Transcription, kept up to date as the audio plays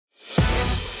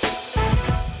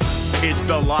It's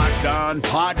the Locked On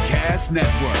Podcast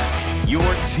Network, your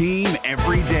team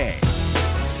every day.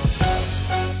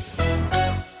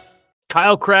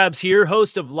 Kyle Krabs here,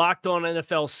 host of Locked On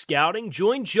NFL Scouting.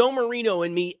 Join Joe Marino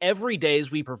and me every day as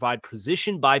we provide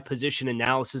position-by-position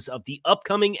analysis of the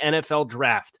upcoming NFL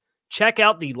Draft. Check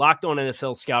out the Locked On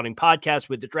NFL Scouting podcast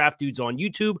with the Draft Dudes on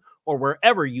YouTube or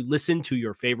wherever you listen to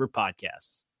your favorite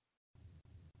podcasts.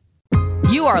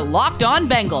 You are Locked On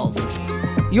Bengals,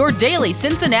 your daily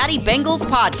Cincinnati Bengals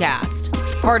podcast.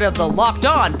 Part of the Locked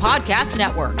On Podcast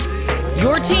Network,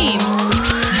 your team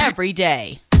every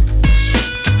day.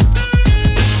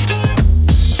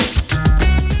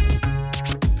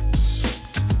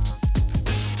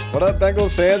 What up,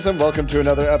 Bengals fans, and welcome to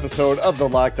another episode of the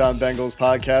Locked On Bengals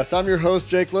podcast. I'm your host,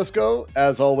 Jake Lisco,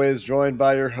 as always, joined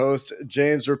by your host,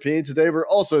 James Rapine. Today, we're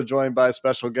also joined by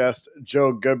special guest,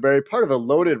 Joe Goodberry, part of a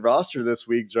loaded roster this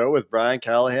week, Joe, with Brian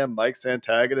Callahan, Mike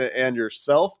Santagata, and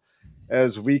yourself,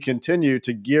 as we continue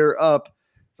to gear up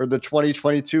for the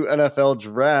 2022 NFL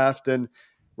Draft. And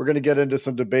we're going to get into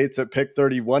some debates at Pick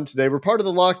 31 today. We're part of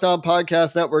the Locked On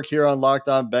Podcast Network here on Locked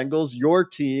On Bengals, your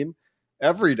team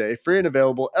every day, free and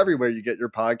available everywhere you get your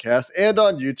podcasts and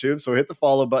on YouTube. So hit the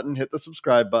follow button, hit the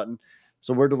subscribe button,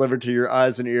 so we're delivered to your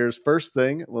eyes and ears first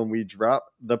thing when we drop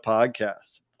the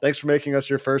podcast. Thanks for making us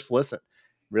your first listen.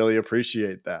 Really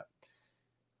appreciate that.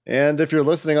 And if you're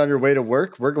listening on your way to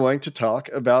work, we're going to talk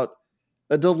about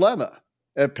a dilemma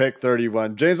at Pick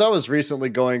 31. James, I was recently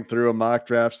going through a mock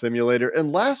draft simulator,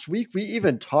 and last week we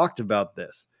even talked about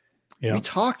this. Yeah. We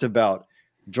talked about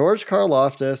George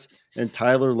Karlaftis and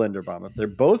Tyler Linderbaum. If they're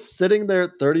both sitting there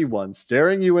at 31,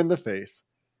 staring you in the face,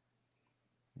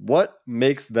 what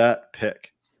makes that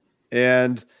pick?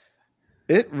 And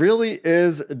it really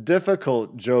is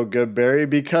difficult, Joe Goodberry,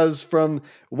 because from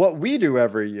what we do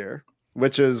every year,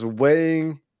 which is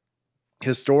weighing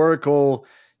historical,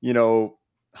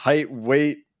 height,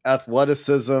 weight,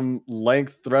 athleticism,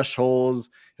 length thresholds,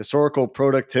 historical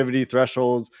productivity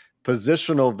thresholds,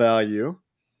 positional value,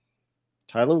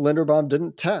 Tyler Linderbaum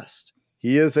didn't test.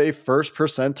 He is a first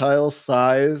percentile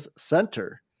size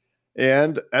center,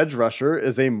 and edge rusher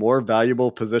is a more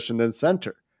valuable position than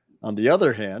center. On the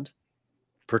other hand,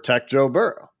 protect Joe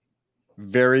Burrow.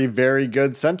 Very, very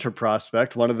good center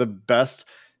prospect, one of the best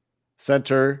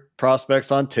center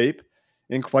prospects on tape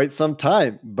in quite some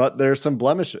time, but there's some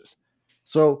blemishes.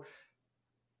 So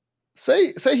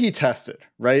say he tested,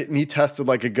 right? And he tested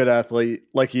like a good athlete,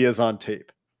 like he is on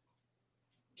tape.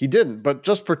 He didn't, but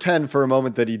just pretend for a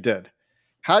moment that he did.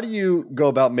 How do you go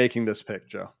about making this pick,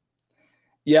 Joe?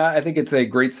 Yeah, I think it's a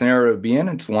great scenario to be in.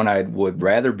 It's one I would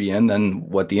rather be in than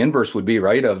what the inverse would be,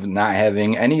 right? Of not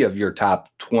having any of your top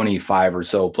 25 or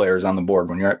so players on the board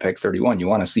when you're at pick 31. You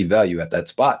want to see value at that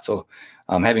spot. So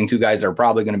having two guys that are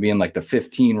probably going to be in like the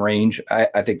 15 range,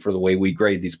 I think for the way we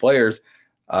grade these players,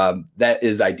 that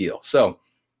is ideal. So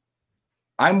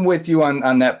I'm with you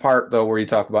on that part, though, where you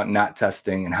talk about not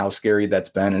testing and how scary that's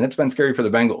been. And it's been scary for the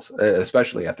Bengals,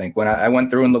 especially, I think. When I went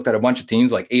through and looked at a bunch of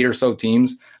teams, like 8 or so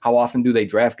teams, how often do they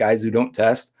draft guys who don't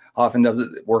test? How often does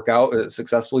it work out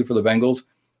successfully for the Bengals?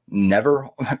 Never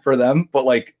for them. But,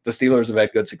 like, the Steelers have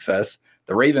had good success.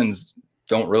 The Ravens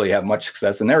don't really have much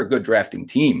success, and they're a good drafting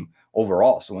team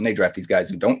overall. So when they draft these guys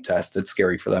who don't test, it's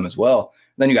scary for them as well.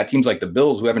 Then you got teams like the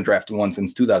Bills who haven't drafted one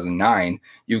since 2009.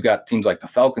 You've got teams like the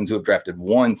Falcons who have drafted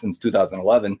one since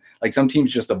 2011. Like, some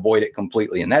teams just avoid it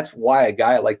completely. And that's why a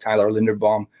guy like Tyler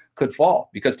Linderbaum could fall,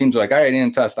 because teams are like, all right, I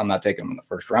didn't test, I'm not taking him in the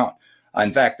first round.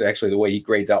 In fact, actually, the way he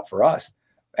grades out for us,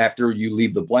 after you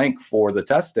leave the blank for the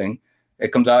testing,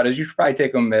 it comes out as you should probably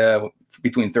take him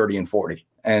between 30 and 40.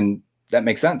 And that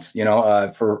makes sense,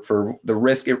 for the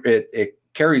risk it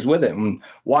carries with it. And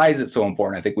why is it so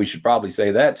important? I think we should probably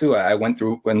say that too. I went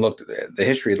through and looked at the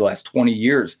history of the last 20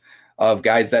 years of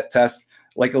guys that test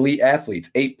like elite athletes,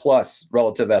 8+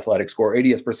 relative athletic score,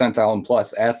 80th percentile and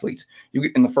plus athletes. You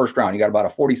get in the first round, you got about a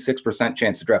 46%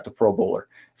 chance to draft a Pro Bowler.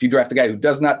 If you draft a guy who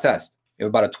does not test, you have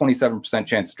about a 27%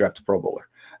 chance to draft a Pro Bowler.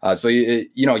 So you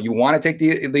want to take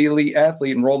the elite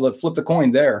athlete and flip the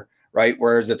coin there, right?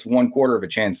 Whereas it's 1/4 of a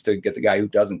chance to get the guy who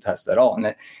doesn't test at all.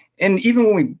 And even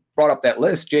when we brought up that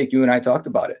list, Jake, you and I talked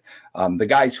about it. The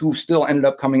guys who still ended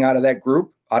up coming out of that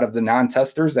group, out of the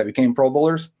non-testers that became Pro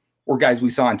Bowlers, were guys we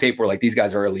saw on tape where, like, these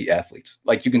guys are elite athletes.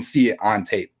 Like, you can see it on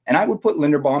tape. And I would put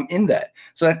Linderbaum in that.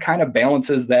 So that kind of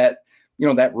balances that,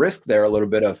 that risk there a little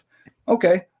bit of,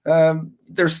 okay,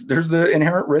 there's the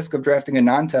inherent risk of drafting a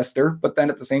non-tester, but then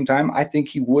at the same time, I think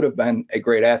he would have been a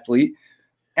great athlete.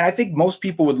 And I think most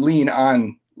people would lean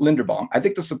on Linderbaum. I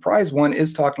think the surprise one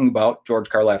is talking about George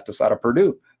Karlaftis out of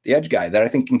Purdue, the edge guy that I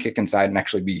think can kick inside and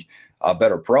actually be a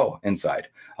better pro inside.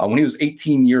 When he was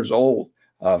 18 years old,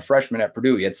 freshman at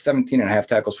Purdue, he had 17 and a half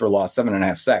tackles for loss,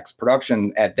 7.5 sacks.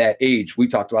 Production at that age, we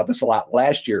talked about this a lot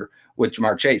last year with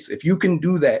Jamar Chase. If you can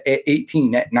do that at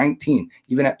 18, at 19,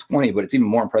 even at 20, but it's even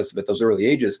more impressive at those early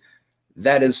ages,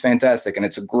 that is fantastic. And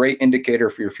it's a great indicator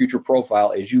for your future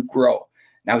profile as you grow.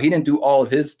 Now, he didn't do all of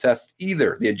his tests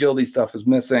either. The agility stuff is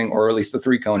missing, or at least the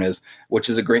 3-cone is, which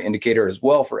is a great indicator as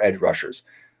well for edge rushers.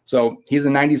 So he's a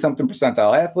 90-something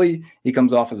percentile athlete. He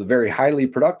comes off as a very highly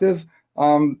productive,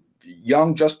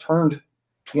 young, just turned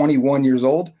 21 years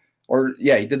old.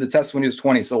 He did the test when he was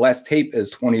 20. So last tape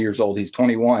is 20 years old. He's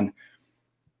 21.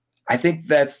 I think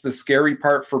that's the scary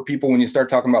part for people when you start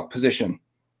talking about position.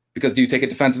 Because do you take a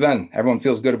defensive end? Everyone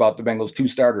feels good about the Bengals' 2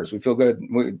 starters. We feel good.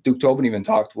 Duke Tobin even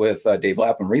talked with Dave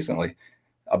Lapham recently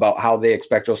about how they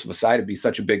expect Joseph Ossai to be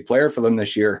such a big player for them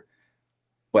this year.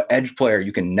 But edge player,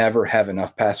 you can never have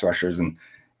enough pass rushers. And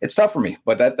it's tough for me.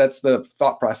 But that's the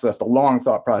thought process, the long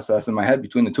thought process in my head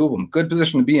between the two of them. Good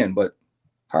position to be in, but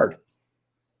hard.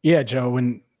 Yeah, Joe,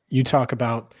 when you talk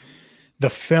about the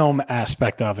film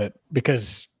aspect of it,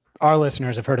 because our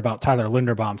listeners have heard about Tyler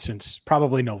Linderbaum since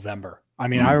probably November. I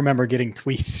mean, I remember getting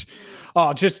tweets,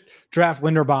 just draft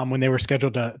Linderbaum when they were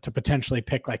scheduled to potentially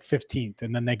pick like 15th.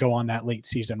 And then they go on that late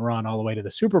season run all the way to the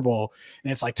Super Bowl.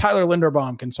 And it's like Tyler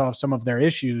Linderbaum can solve some of their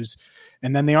issues.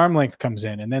 And then the arm length comes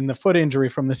in, and then the foot injury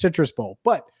from the Citrus Bowl.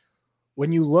 But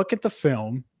when you look at the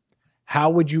film, how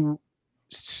would you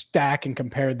stack and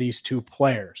compare these two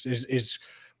players?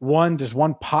 Does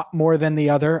one pop more than the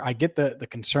other? I get the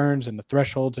concerns and the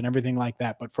thresholds and everything like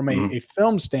that. But from a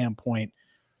film standpoint,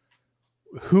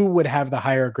 who would have the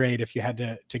higher grade if you had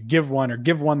to give one, or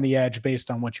give one the edge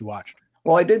based on what you watched?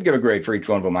 Well, I did give a grade for each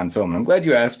one of them on film. And I'm glad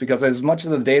you asked, because as much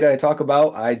of the data I talk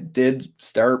about, I did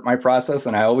start my process,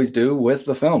 and I always do, with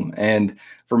the film. And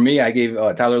for me, I gave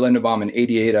Tyler Linderbaum an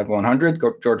 88 out of 100,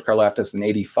 George Karlaftis an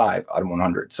 85 out of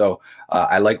 100. So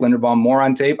I like Linderbaum more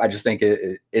on tape. I just think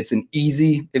it's an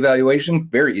easy evaluation,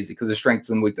 very easy, because the strengths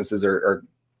and weaknesses are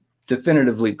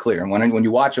definitively clear. And when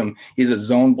you watch him, he's a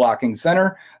zone blocking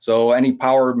center. So any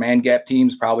power man gap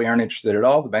teams probably aren't interested at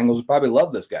all. The Bengals would probably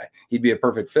love this guy. He'd be a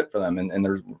perfect fit for them in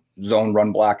their zone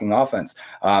run blocking offense.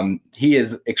 He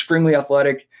is extremely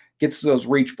athletic, gets those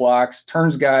reach blocks,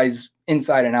 turns guys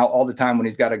inside and out all the time when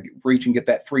he's got to reach and get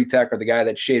that 3-tech or the guy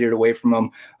that's shaded away from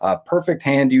him. Perfect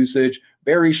hand usage,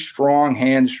 very strong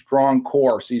hands, strong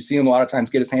core. So you see him a lot of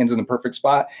times get his hands in the perfect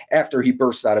spot after he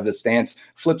bursts out of his stance,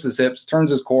 flips his hips,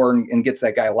 turns his core, and gets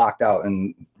that guy locked out,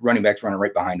 and running backs running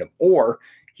right behind him. Or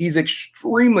he's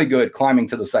extremely good climbing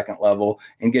to the second level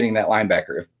and getting that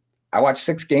linebacker. If I watched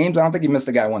 6 games, I don't think he missed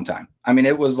a guy one time. I mean,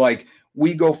 it was like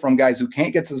we go from guys who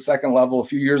can't get to the second level a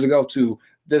few years ago to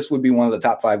this would be one of the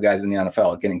top 5 guys in the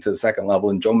NFL getting to the second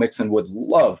level. And Joe Mixon would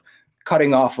love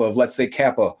cutting off of, let's say,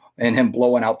 Kappa and him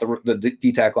blowing out the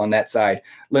D-tackle on that side,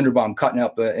 Linderbaum cutting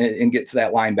up and get to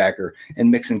that linebacker,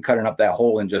 and Mixon cutting up that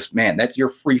hole, and just, man, that you're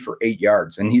free for 8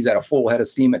 yards. And he's at a full head of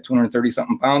steam at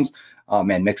 230-something pounds.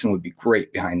 Man, Mixon would be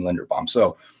great behind Linderbaum.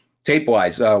 So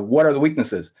tape-wise, what are the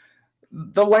weaknesses?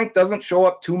 The length doesn't show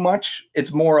up too much.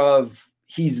 It's more of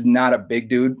he's not a big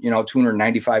dude,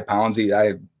 295 pounds.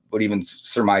 I would even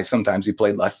surmise sometimes he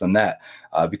played less than that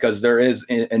because there is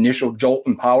an initial jolt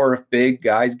and power. If big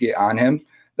guys get on him,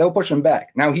 they'll push him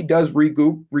back. Now he does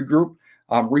regroup,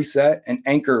 reset, and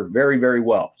anchor very, very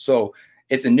well. So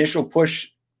it's initial push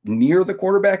near the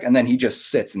quarterback, and then he just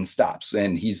sits and stops,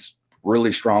 and he's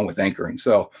really strong with anchoring.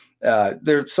 So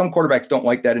there's some quarterbacks don't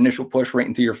like that initial push right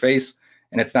into your face,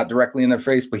 and it's not directly in their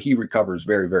face, but he recovers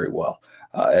very, very well.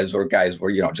 As or guys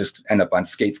where, just end up on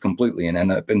skates completely and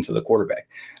end up into the quarterback.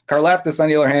 Karlaftis, on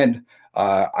the other hand,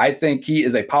 I think he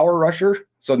is a power rusher.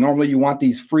 So normally you want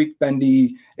these freak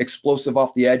bendy, explosive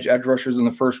off the edge rushers in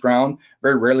the first round.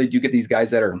 Very rarely do you get these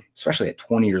guys that are, especially at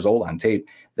 20 years old on tape,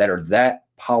 that are that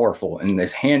powerful. And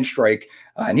this hand strike,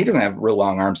 and he doesn't have real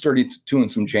long arms, 32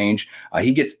 and some change.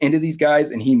 He gets into these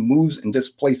guys and he moves and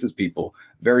displaces people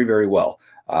very, very well.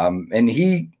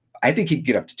 I think he'd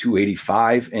get up to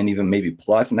 285 and even maybe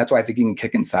plus. And that's why I think he can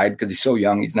kick inside, because he's so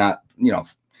young. He's not,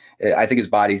 I think his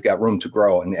body's got room to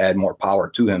grow and add more power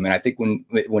to him. And I think when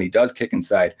he does kick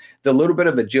inside, the little bit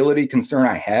of agility concern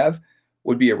I have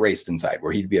would be erased inside,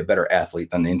 where he'd be a better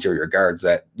athlete than the interior guards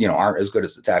that, aren't as good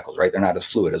as the tackles, right? They're not as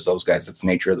fluid as those guys. That's the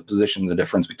nature of the position, the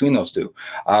difference between those two.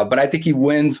 But I think he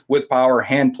wins with power,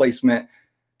 hand placement.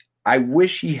 I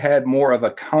wish he had more of a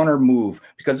counter move,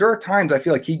 because there are times I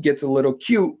feel like he gets a little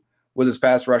cute with his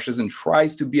pass rushes and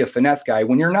tries to be a finesse guy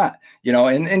when you're not,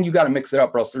 and you got to mix it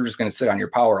up, or else they're just going to sit on your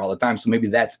power all the time. So maybe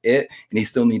that's it. And he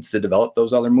still needs to develop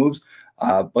those other moves,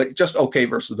 but just okay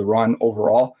versus the run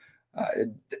overall.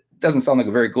 doesn't sound like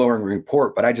a very glowing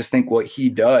report, but I just think what he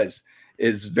does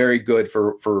is very good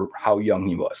for how young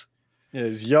he was. Yeah,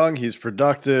 he's young. He's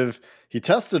productive. He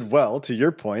tested well, to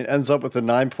your point, ends up with a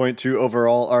 9.2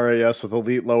 overall RAS with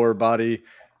elite lower body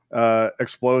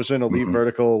explosion, elite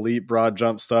vertical, elite broad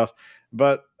jump stuff.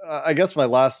 But I guess my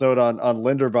last note on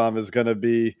Linderbaum is going to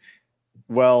be,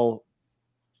 well,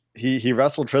 he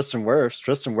wrestled Tristan Wirfs.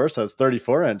 Tristan Wirfs has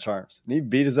 34-inch arms, and he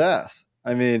beat his ass.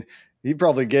 I mean, he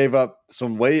probably gave up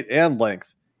some weight and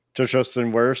length to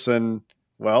Tristan Wirfs, and,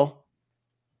 well,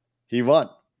 he won.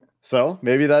 So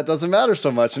maybe that doesn't matter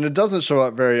so much, and it doesn't show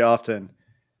up very often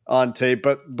on tape.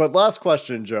 But last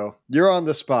question, Joe. You're on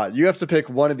the spot. You have to pick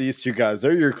one of these two guys.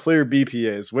 They're your clear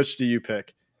BPAs. Which do you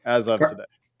pick as of today?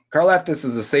 Karlaftis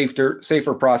is a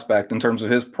safer prospect in terms of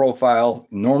his profile.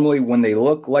 Normally, when they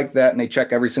look like that and they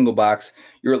check every single box,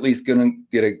 you're at least going to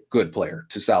get a good player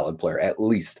to solid player, at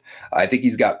least. I think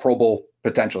he's got Pro Bowl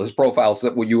potential. His profile is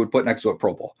what you would put next to a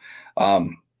Pro Bowl.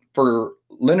 For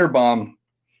Linderbaum,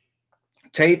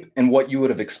 tape and what you would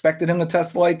have expected him to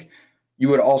test like, you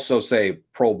would also say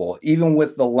Pro Bowl, even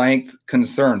with the length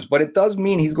concerns. But it does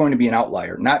mean he's going to be an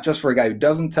outlier, not just for a guy who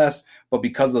doesn't test, but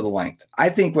because of the length. I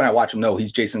think when I watch him, no,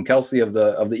 he's Jason Kelce of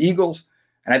the Eagles.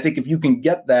 And I think if you can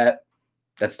get that,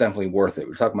 that's definitely worth it.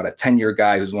 We're talking about a 10-year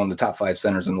guy who's one of the top 5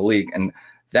 centers in the league. And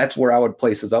that's where I would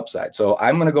place his upside. So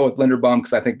I'm going to go with Linderbaum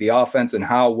because I think the offense and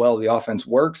how well the offense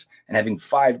works and having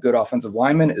 5 good offensive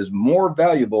linemen is more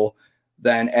valuable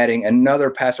than adding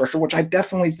another pass rusher, which I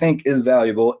definitely think is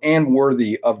valuable and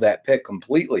worthy of that pick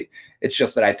completely. It's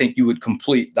just that I think you would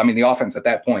complete, the offense at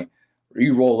that point,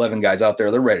 you roll 11 guys out there,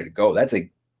 they're ready to go.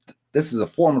 This is a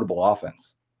formidable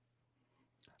offense.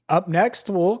 Up next,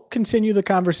 we'll continue the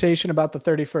conversation about the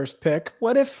 31st pick.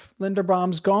 What if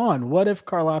Linderbaum's gone? What if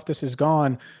Karlaftis is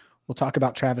gone? We'll talk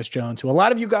about Travis Jones, who a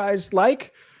lot of you guys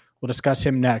like. We'll discuss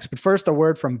him next. But first, a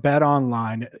word from Bet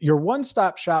Online, your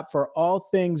one-stop shop for all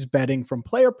things betting, from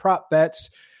player prop bets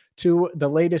to the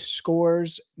latest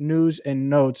scores, news, and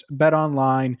notes. Bet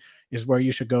Online is where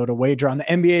you should go to wager on the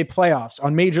NBA playoffs,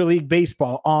 on Major League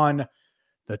Baseball, on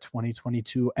the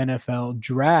 2022 NFL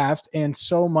Draft, and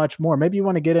so much more. Maybe you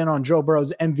want to get in on Joe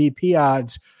Burrow's MVP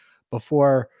odds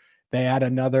before they add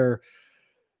another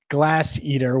glass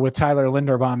eater with Tyler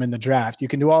Linderbaum in the draft. You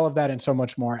can do all of that and so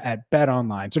much more at Bet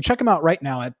Online. So check them out right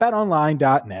now at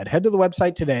betonline.net. Head to the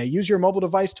website today. Use your mobile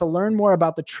device to learn more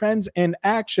about the trends in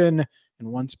action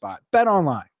in one spot. Bet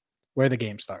Online, where the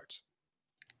game starts.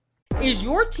 Is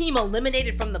your team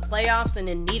eliminated from the playoffs and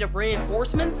in need of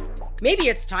reinforcements? Maybe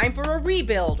it's time for a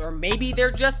rebuild, or maybe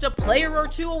they're just a player or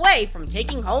two away from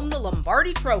taking home the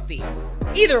Lombardi Trophy.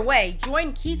 Either way,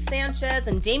 join Keith Sanchez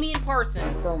and Damian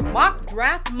Parson for Mock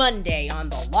Draft Monday on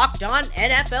the Locked On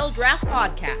NFL Draft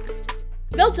Podcast.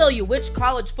 They'll tell you which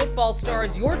college football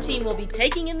stars your team will be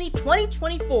taking in the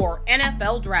 2024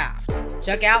 NFL Draft.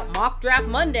 Check out Mock Draft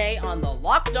Monday on the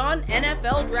Locked On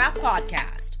NFL Draft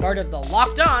Podcast, part of the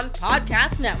Locked On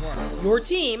Podcast Network, your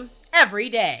team every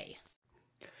day.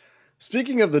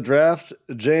 Speaking of the draft,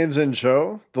 James and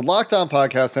Joe, the Locked On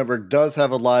Podcast Network does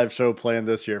have a live show planned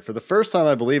this year. For the first time,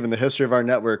 I believe, in the history of our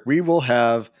network, we will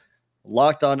have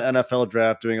Locked On NFL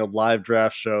Draft doing a live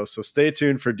draft show. So stay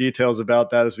tuned for details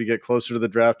about that as we get closer to the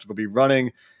draft. It'll be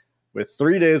running with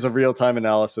 3 days of real-time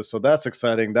analysis. So that's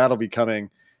exciting. That'll be coming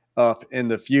up in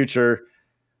the future.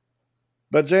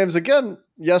 But James, again,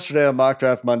 yesterday on Mock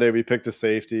Draft Monday, we picked a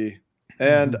safety.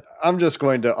 And I'm just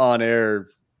going to on air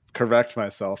correct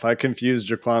myself. I confused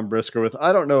Jaquan Brisker with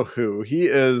I don't know who. He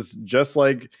is just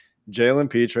like Jalen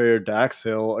Petre or Dax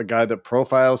Hill, a guy that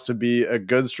profiles to be a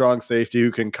good, strong safety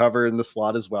who can cover in the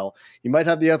slot as well. He might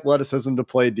have the athleticism to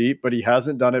play deep, but he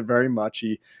hasn't done it very much.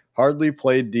 He hardly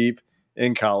played deep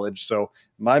in college. So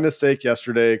my mistake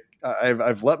yesterday,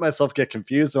 I've let myself get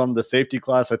confused on the safety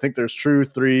class. I think there's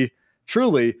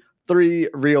truly three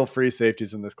real free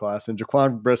safeties in this class, and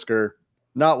Jaquan Brisker,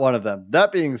 not one of them.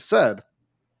 That being said,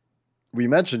 we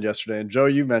mentioned yesterday, and Joe,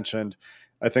 you mentioned,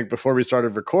 I think before we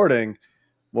started recording,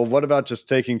 well, what about just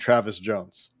taking Travis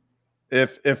Jones?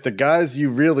 If the guys you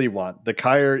really want, the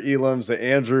Kyer Elams, the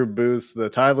Andrew Booths, the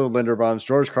Tyler Linderbaums,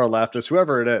 George Karlaftis,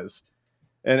 whoever it is,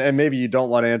 and maybe you don't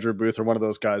want Andrew Booth or one of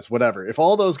those guys, whatever. If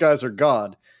all those guys are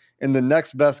gone and the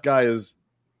next best guy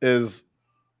is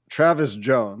Travis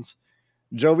Jones,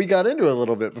 Joe, we got into it a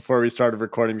little bit before we started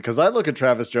recording because I look at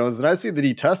Travis Jones and I see that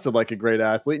he tested like a great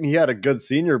athlete and he had a good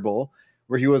Senior Bowl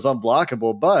where he was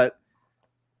unblockable, but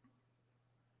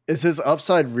is his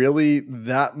upside really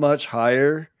that much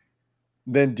higher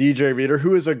than DJ Reader,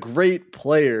 who is a great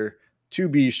player to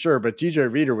be sure, but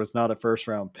DJ Reader was not a first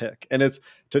round pick. And it's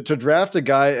to draft a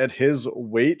guy at his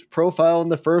weight profile in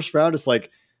the first round. It's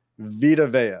like Vita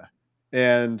Vea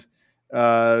and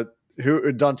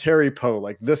Dontari Poe,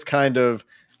 like this kind of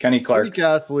Kenny Clark freak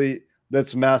athlete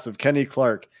that's massive. Kenny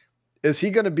Clark. Is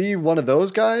he going to be one of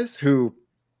those guys who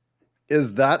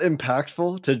is that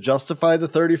impactful to justify the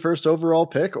 31st overall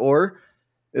pick? Or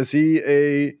is he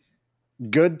a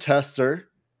good tester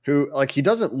who, like, he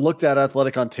doesn't look that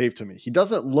athletic on tape to me. He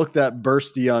doesn't look that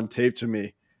bursty on tape to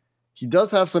me. He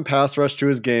does have some pass rush to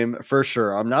his game for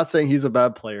sure. I'm not saying he's a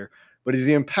bad player, but is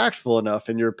he impactful enough,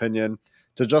 in your opinion,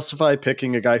 to justify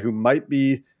picking a guy who might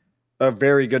be a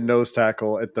very good nose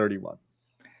tackle at 31?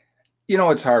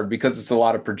 It's hard because it's a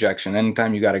lot of projection.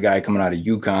 Anytime you got a guy coming out of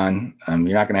UConn, you're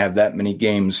not going to have that many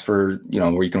games for,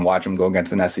 where you can watch him go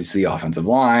against an SEC offensive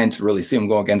line, to really see him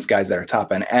go against guys that are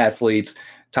top-end athletes,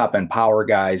 top-end power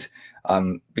guys,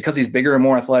 because he's bigger and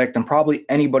more athletic than probably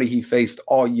anybody he faced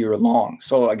all year long.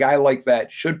 So a guy like that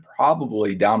should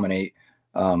probably dominate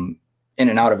in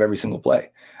and out of every single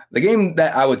play. The game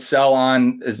that I would sell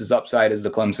on is his upside is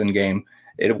the Clemson game.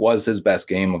 It was his best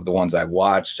game of the ones I've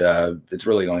watched. It's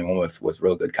really the only one with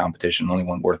real good competition, only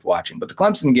one worth watching. But the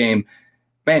Clemson game,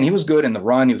 man, he was good in the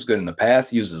run. He was good in the pass.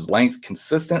 He used his length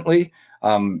consistently,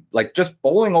 like just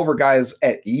bowling over guys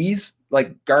at ease,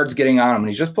 like guards getting on him, and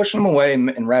he's just pushing them away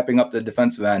and wrapping up the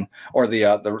defensive end or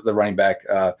the running back,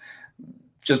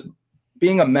 just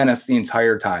being a menace the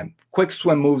entire time. Quick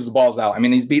swim moves, the ball's out. I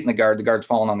mean, he's beating the guard's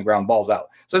falling on the ground, ball's out.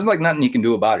 So there's like nothing you can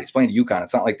do about it. He's playing to UConn.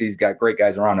 It's not like he's got great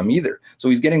guys around him either. So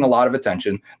he's getting a lot of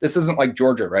attention. This isn't like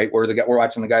Georgia, right? Where we're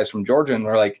watching the guys from Georgia and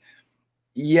we're like,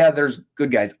 yeah, there's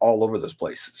good guys all over this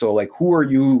place. So like, who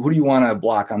do you want to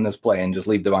block on this play and just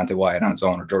leave Devontae Wyatt on his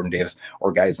own, or Jordan Davis,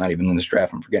 or guys not even in this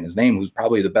draft, I'm forgetting his name, who's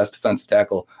probably the best defensive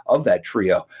tackle of that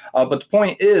trio. But the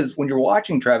point is, when you're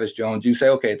watching Travis Jones, you say,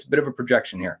 okay, it's a bit of a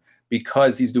projection here,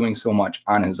 because he's doing so much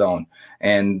on his own.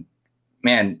 And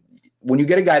man, when you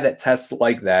get a guy that tests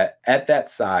like that at that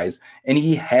size, and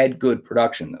he had good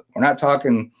production, we're not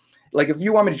talking like, if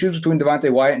you want me to choose between Devontae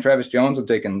Wyatt and Travis Jones, I'm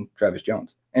taking Travis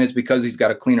Jones. And it's because he's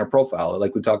got a cleaner profile,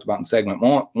 like we talked about in segment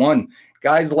one.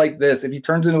 Guys like this, if he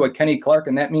turns into a Kenny Clark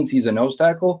and that means he's a nose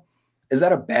tackle, is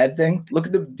that a bad thing? Look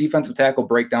at the defensive tackle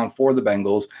breakdown for the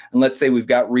Bengals. And let's say we've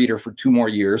got Reader for 2 more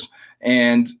years.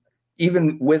 And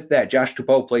even with that, Josh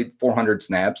Tupou played 400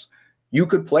 snaps. You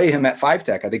could play him at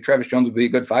 5-tech. I think Travis Jones would be a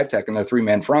good 5-tech in their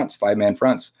 5-man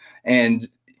fronts. And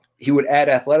he would add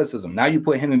athleticism. Now you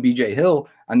put him and BJ Hill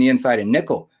on the inside and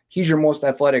nickel. He's your most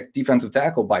athletic defensive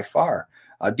tackle by far.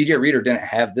 DJ Reader didn't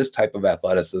have this type of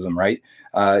athleticism, right?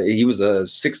 He was a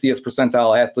 60th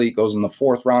percentile athlete, goes in the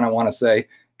 4th round, I want to say.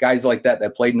 Guys like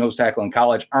that played nose tackle in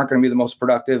college aren't going to be the most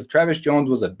productive. Travis Jones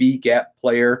was a B-gap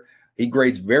player. He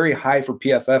grades very high for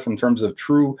PFF in terms of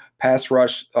true pass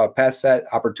rush, pass set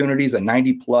opportunities at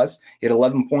 90 plus. He had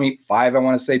 11.5, I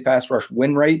want to say, pass rush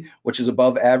win rate, which is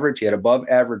above average. He had above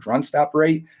average run stop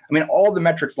rate. I mean, all the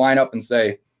metrics line up and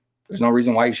say, there's no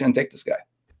reason why you shouldn't take this guy.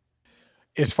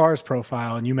 As far as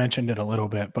profile, and you mentioned it a little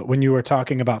bit, but when you were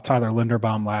talking about Tyler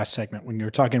Linderbaum last segment, when you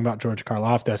were talking about George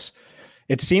Karlaftis,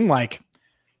 it seemed like,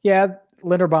 yeah,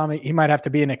 Linderbaum, he might have to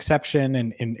be an exception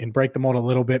and break the mold a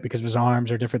little bit because of his arms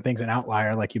or different things, an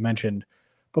outlier, like you mentioned.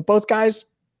 But both guys,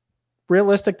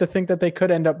 realistic to think that they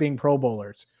could end up being Pro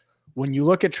Bowlers. When you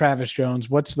look at Travis Jones,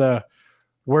 what's the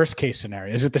worst case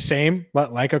scenario? Is it the same,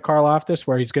 like a Karlaftis,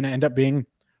 where he's going to end up being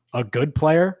a good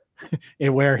player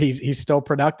and where he's still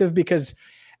productive? Because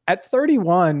at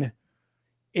 31,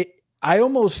 I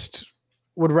almost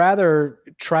would rather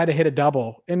try to hit a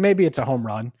double, and maybe it's a home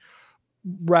run,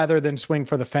 rather than swing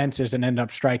for the fences and end up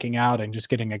striking out and just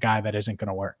getting a guy that isn't going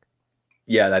to work.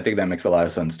 Yeah, I think that makes a lot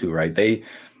of sense too, right?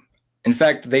 In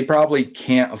fact, they probably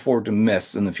can't afford to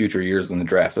miss in the future years in the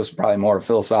draft. This is probably more a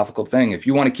philosophical thing. If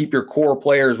you want to keep your core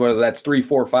players, whether that's 3,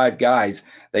 4, 5 guys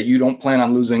that you don't plan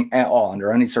on losing at all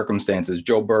under any circumstances,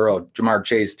 Joe Burrow, Jamar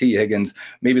Chase, T. Higgins,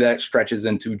 maybe that stretches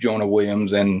into Jonah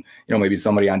Williams and, maybe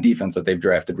somebody on defense that they've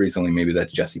drafted recently. Maybe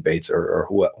that's Jesse Bates or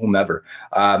whomever.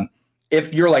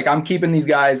 If you're like, I'm keeping these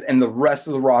guys and the rest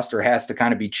of the roster has to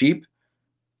kind of be cheap,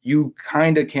 you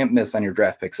kind of can't miss on your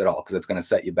draft picks at all because it's going to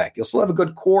set you back. You'll still have a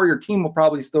good core. Your team will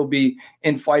probably still be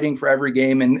in fighting for every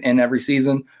game and every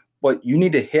season, but you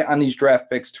need to hit on these draft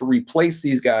picks to replace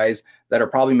these guys that are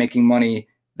probably making money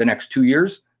the next 2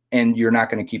 years, and you're not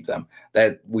going to keep them.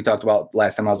 That we talked about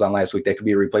last time I was on last week. That could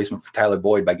be a replacement for Tyler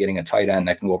Boyd by getting a tight end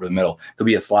that can go over the middle. It could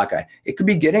be a slot guy. It could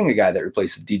be getting a guy that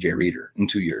replaces DJ Reader in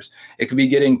 2 years. It could be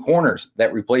getting corners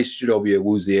that replace Chidobe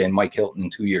Awuzie and Mike Hilton in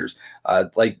 2 years.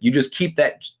 Like you just keep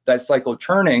that cycle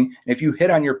churning. And if you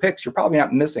hit on your picks, you're probably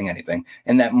not missing anything.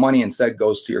 And that money instead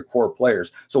goes to your core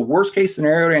players. So worst case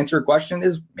scenario to answer your question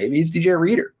is maybe it's DJ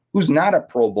Reader, who's not a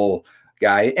Pro Bowl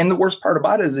guy. And the worst part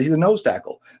about it is he's a nose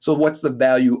tackle. So what's the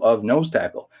value of nose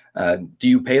tackle? Do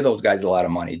you pay those guys a lot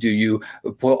of money? Do you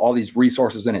put all these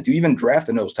resources in it? Do you even draft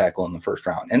a nose tackle in the first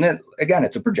round? And then again,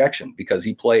 it's a projection because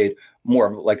he played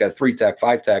more of like a 3-tech,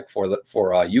 5-tech for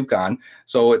UConn.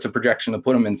 So it's a projection to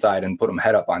put him inside and put him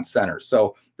head up on center.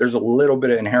 So there's a little bit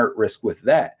of inherent risk with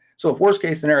that. So if worst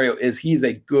case scenario is he's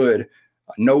a good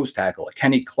nose tackle, a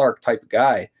Kenny Clark type of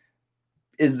guy,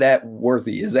 is that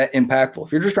worthy? Is that impactful?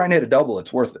 If you're just trying to hit a double,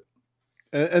 it's worth it.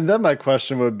 And then my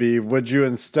question would be, would you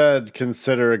instead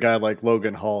consider a guy like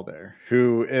Logan Hall there,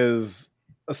 who is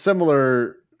a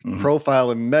similar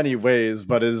profile in many ways,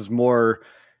 but is more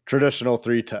traditional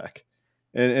 3-tech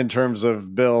in terms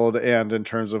of build and in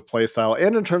terms of play style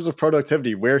and in terms of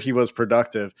productivity, where he was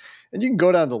productive? And you can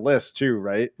go down the list too,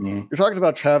 right? You're talking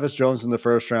about Travis Jones in the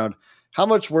first round. How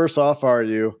much worse off are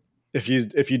you if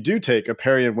you do take a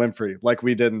Perry and Winfrey like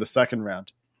we did in the second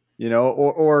round,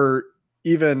 or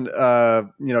even,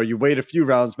 you wait a few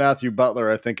rounds, Matthew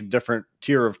Butler, I think a different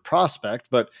tier of prospect,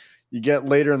 but you get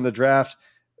later in the draft,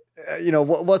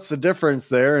 what's the difference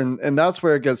there? And that's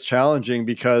where it gets challenging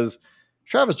because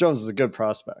Travis Jones is a good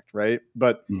prospect, right?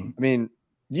 But I mean,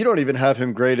 you don't even have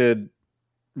him graded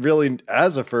really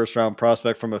as a first round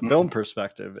prospect from a film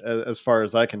perspective, as far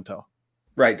as I can tell.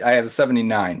 Right. I have a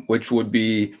 79, which would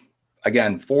be,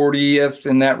 again, 40th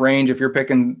in that range. If you're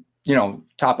picking,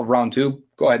 top of round 2,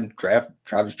 go ahead and draft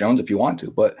Travis Jones if you want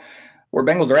to. But where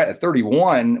Bengals are at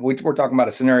 31, we're talking about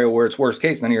a scenario where it's worst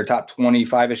case. None of your top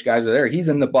 25-ish guys are there. He's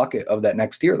in the bucket of that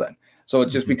next tier then. So it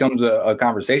just becomes a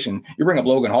conversation. You bring up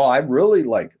Logan Hall. I really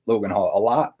like Logan Hall a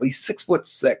lot, but he's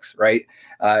 6'6", right?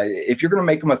 If you're going to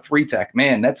make him a 3-tech,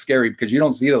 man, that's scary because you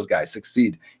don't see those guys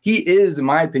succeed. He is, in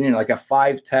my opinion, like a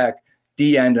 5-tech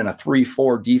D-end and a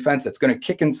 3-4 defense that's going to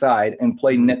kick inside and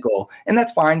play nickel. And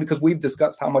that's fine because we've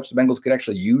discussed how much the Bengals could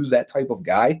actually use that type of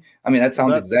guy. I mean, that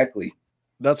sounds exactly.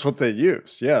 That's what they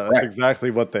used. Yeah, that's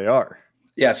exactly what they are.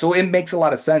 Yeah, so it makes a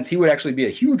lot of sense. He would actually be a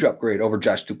huge upgrade over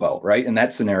Josh Tupou, right? In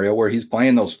that scenario where he's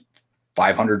playing those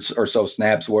 500 or so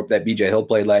snaps that BJ Hill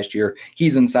played last year.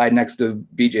 He's inside next to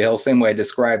BJ Hill, same way I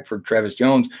described for Travis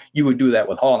Jones. You would do that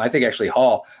with Hall. And I think actually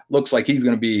Hall looks like he's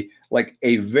going to be like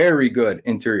a very good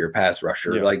interior pass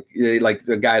rusher, like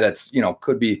a guy that's,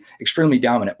 could be extremely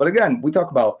dominant. But again, we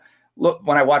talk about, look,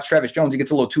 when I watch Travis Jones, he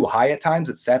gets a little too high at times.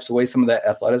 It saps away some of that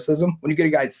athleticism. When you get a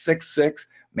guy at 6'6",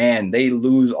 man, they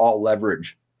lose all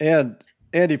leverage. And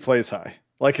he plays high.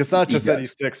 Like, it's not just that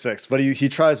he's 6'6", but he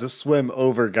tries to swim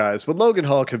over guys. But Logan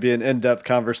Hall could be an in-depth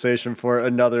conversation for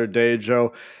another day,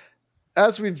 Joe.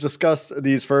 As we've discussed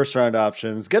these first-round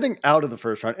options, getting out of the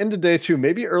first round into day 2,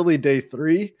 maybe early day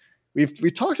 3,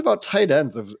 we talked about tight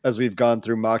ends as we've gone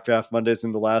through Mock Draft Mondays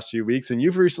in the last few weeks, and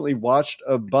you've recently watched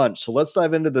a bunch. So let's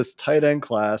dive into this tight end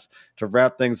class to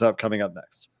wrap things up coming up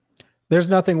next. There's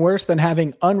nothing worse than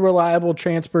having unreliable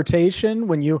transportation.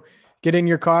 When you get in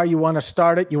your car, you want to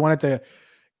start it, you want it to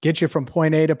get you from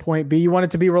point A to point B. You want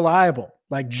it to be reliable,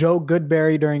 like Joe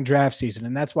Goodberry during draft season.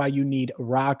 And that's why you need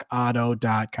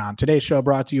rockauto.com. Today's show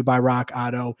brought to you by Rock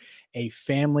Auto, a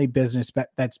family business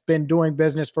that's been doing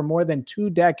business for more than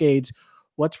 2 decades.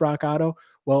 What's Rock Auto?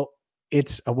 Well,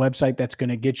 it's a website that's going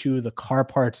to get you the car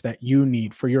parts that you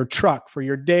need for your truck, for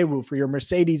your Daewoo, for your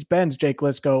Mercedes-Benz, Jake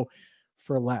Lisco,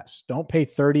 for less. Don't pay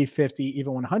 30, 50,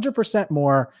 even 100%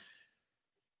 more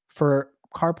for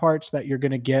car parts that you're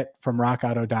going to get from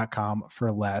rockauto.com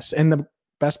for less. And the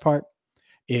best part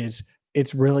is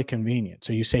it's really convenient.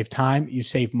 So you save time, you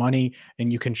save money,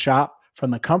 and you can shop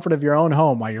from the comfort of your own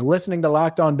home while you're listening to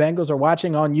Locked On Bengals or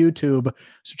watching on YouTube.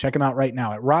 So check them out right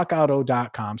now at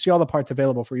rockauto.com. See all the parts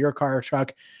available for your car or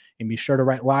truck, and be sure to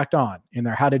write Locked On in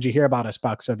there. How did you hear about us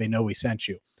box so they know we sent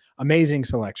you? Amazing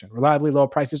selection, reliably low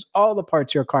prices, all the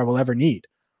parts your car will ever need.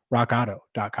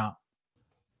 rockauto.com.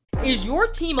 Is your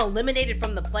team eliminated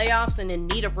from the playoffs and in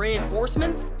need of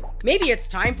reinforcements? Maybe it's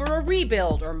time for a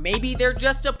rebuild, or maybe they're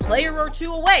just a player or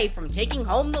two away from taking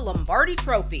home the Lombardi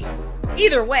Trophy.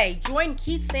 Either way, join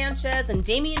Keith Sanchez and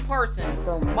Damian Parson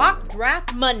for Mock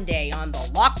Draft Monday on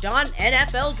the Locked On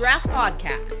NFL Draft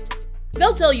Podcast.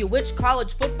 They'll tell you which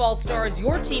college football stars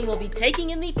your team will be taking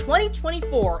in the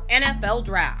 2024 NFL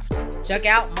Draft. Check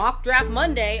out Mock Draft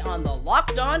Monday on the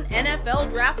Locked On NFL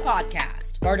Draft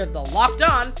Podcast, part of the Locked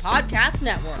On Podcast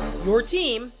Network, your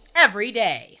team every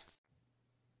day.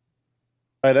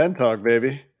 Tight end talk,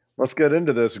 baby. Let's get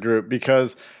into this group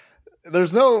because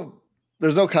there's no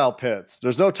Kyle Pitts.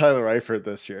 There's no Tyler Eifert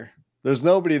this year. There's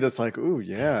nobody that's like, ooh,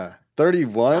 yeah,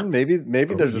 31, maybe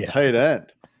there's a tight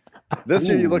end. This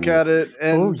year you look at it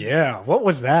and oh yeah, what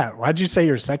was that? Why'd you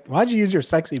use your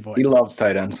sexy voice? He loves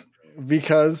tight ends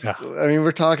because I mean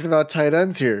we're talking about tight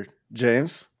ends here,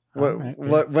 James.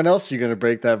 When else are you going to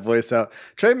break that voice out?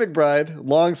 Trey McBride,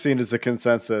 long seen as a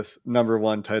consensus number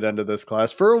one tight end of this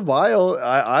class. For a while,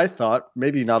 I thought,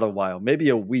 maybe not a while, maybe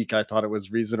a week, I thought it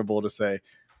was reasonable to say,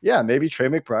 yeah, maybe Trey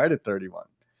McBride at 31.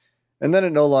 And then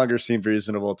it no longer seemed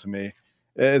reasonable to me.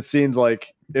 It seemed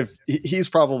like if he's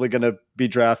probably going to be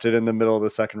drafted in the middle of the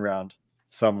second round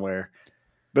somewhere.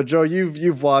 But Joe,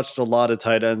 you've watched a lot of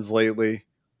tight ends lately,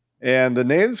 and the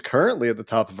names currently at the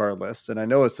top of our list, and I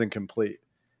know it's incomplete.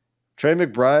 Trey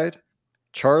McBride,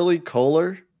 Charlie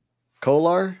Kolar,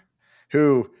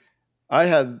 who I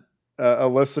had a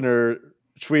listener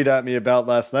tweet at me about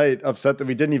last night, upset that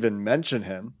we didn't even mention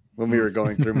him when we were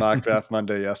going through Mock Draft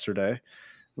Monday yesterday.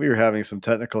 We were having some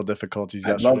technical difficulties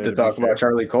yesterday. I'd love to talk about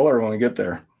Charlie Kolar when we get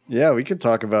there. Yeah, we could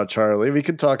talk about Charlie. We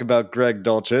could talk about Greg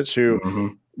Dulcich,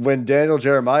 who, when Daniel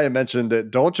Jeremiah mentioned that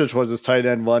Dulcich was his tight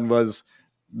end one, was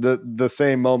the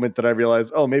same moment that I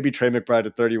realized, oh, maybe Trey McBride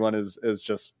at 31 is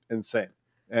just insane.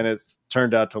 And it's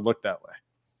turned out to look that way.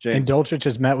 James. And Dulcich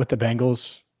has met with the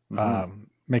Bengals.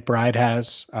 McBride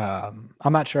has.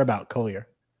 I'm not sure about Collier.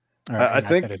 I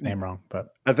think said his name wrong,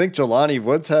 but I think Jelani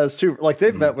Woods has too. Like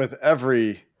they've met with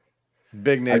every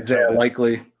big name.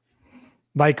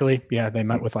 Likely. Yeah, they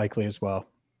met with Likely as well.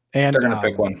 And they're going to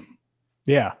pick one.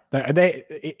 Yeah, they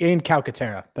in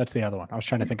Calcaterra. That's the other one. I was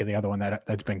trying to think of the other one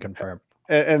that's been confirmed.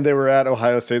 And they were at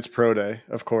Ohio State's Pro Day,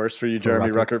 of course, for you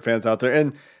Jeremy Ruckert fans out there.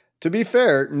 And to be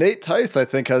fair, Nate Tice, I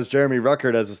think, has Jeremy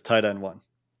Ruckert as his tight end one.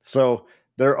 So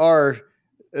there are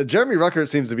Jeremy Ruckert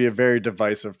seems to be a very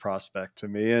divisive prospect to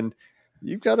me. And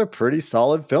you've got a pretty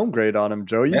solid film grade on him,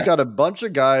 Joe. You've got a bunch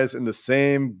of guys in the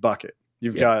same bucket.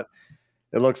 You've got,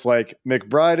 it looks like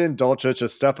McBride and Dulcich a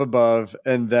step above,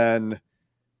 and then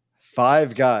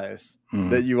 5 guys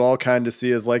that you all kind of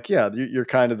see as like, yeah, you're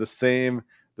kind of the same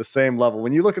level.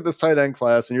 When you look at this tight end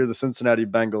class and you're the Cincinnati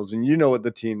Bengals and you know what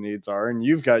the team needs are, and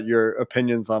you've got your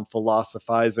opinions on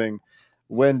philosophizing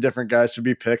when different guys should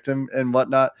be picked and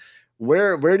whatnot,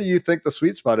 where do you think the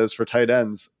sweet spot is for tight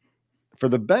ends for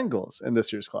the Bengals in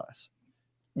this year's class?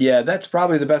 Yeah, that's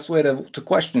probably the best way to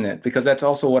question it, because that's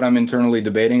also what I'm internally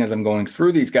debating as I'm going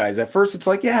through these guys. At first, it's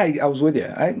like, yeah, I was with you.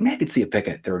 I could see a pick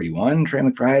at 31. Trey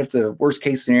McBride, if the worst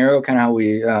case scenario, kind of how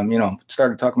we,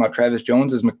 started talking about Travis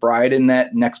Jones as McBride in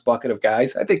that next bucket of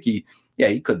guys. I think he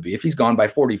could be. If he's gone by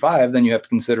 45, then you have to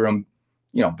consider him,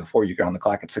 before you get on the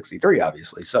clock at 63,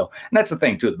 obviously. So, and that's the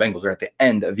thing too. The Bengals are at the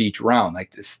end of each round.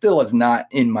 Like, it still is not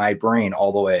in my brain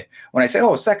all the way. When I say,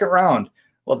 second round,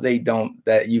 well, they don't.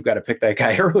 That you've got to pick that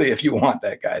guy early if you want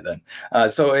that guy. Then,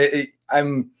 as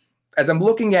I'm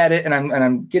looking at it and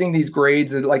I'm getting these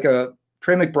grades, like a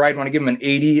Trey McBride, when I give him an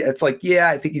 80, it's like, yeah,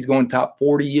 I think he's going top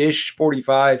 40-ish,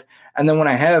 45. And then when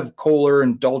I have Kolar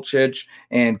and Dulcich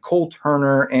and Cole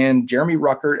Turner and Jeremy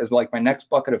Ruckert as like my next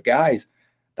bucket of guys,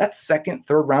 that's second,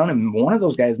 third round, and one of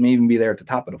those guys may even be there at the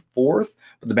top of the fourth,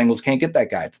 but the Bengals can't get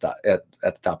that guy at the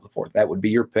top of the fourth. That would be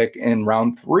your pick in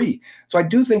round 3. So I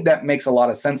do think that makes a lot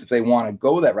of sense if they want to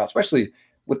go that route, especially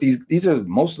with these are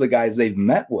most of the guys they've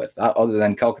met with, other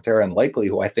than Calcaterra and Likely,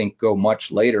 who I think go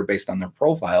much later based on their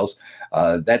profiles.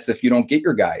 That's if you don't get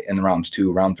your guy in rounds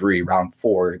 2, round 3, round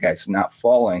 4, the guy's not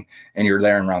falling, and you're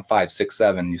there in round 5, 6,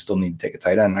 7, you still need to take a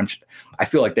tight end. I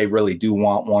feel like they really do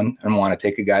want one and want to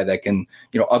take a guy that can,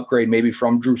 upgrade maybe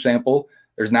from Drew Sample.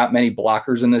 There's not many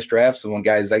blockers in this draft. So when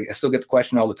guys, I still get the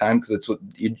question all the time, because it's what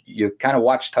you kind of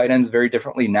watch tight ends very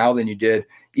differently now than you did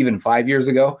even 5 years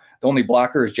ago. The only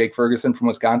blocker is Jake Ferguson from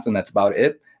Wisconsin. That's about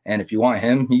it. And if you want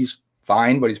him, he's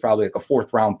fine, but he's probably like a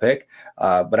 4th round pick.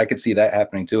 But I could see that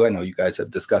happening too. I know you guys have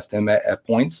discussed him at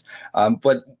points.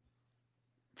 But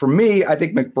for me, I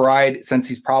think McBride, since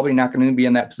he's probably not going to be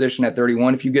in that position at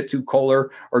 31, if you get to Kolar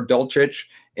or Dulcich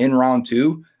in round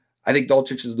 2, I think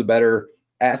Dulcich is the better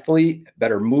athlete,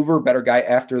 better mover, better guy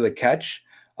after the catch.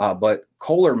 But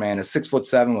Kolar, man, is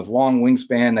 6'7" with long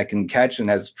wingspan that can catch and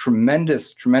has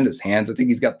tremendous hands. I think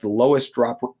he's got the lowest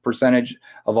drop percentage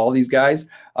of all these guys.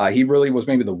 He really was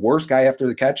maybe the worst guy after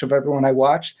the catch of everyone I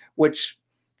watched, which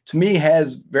to me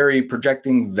has very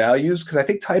projecting values, because I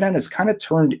think tight end has kind of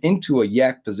turned into a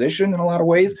yak position in a lot of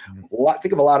ways.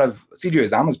 Think of a lot of CJ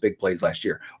Uzomah's big plays last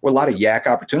year, where a lot of yak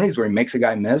opportunities where he makes a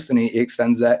guy miss and he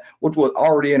extends that, which was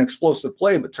already an explosive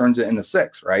play, but turns it into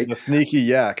 6, right? The sneaky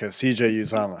yak of CJ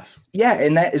Uzomah. Yeah,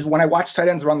 and that is when I watch tight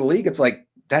ends around the league, it's like,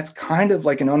 that's kind of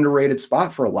like an underrated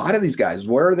spot for a lot of these guys.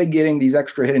 Where are they getting these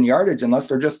extra hidden yardage unless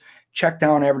they're just check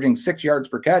down averaging 6 yards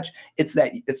per catch? It's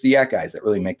the yak guys that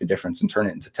really make the difference and turn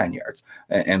it into 10 yards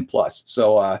and plus.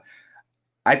 So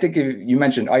I think if you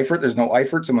mentioned Eifert, there's no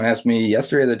Eifert. Someone asked me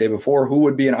yesterday or the day before who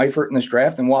would be an Eifert in this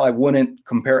draft. And while I wouldn't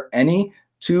compare any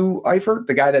to Eifert,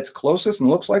 the guy that's closest and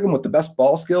looks like him with the best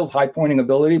ball skills, high pointing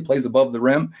ability, plays above the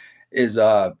rim, is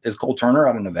Cole Turner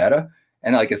out of Nevada.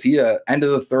 And like, is he a end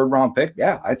of the third round pick?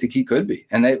 Yeah, I think he could be.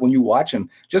 And when you watch him,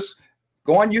 just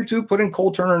go on YouTube, put in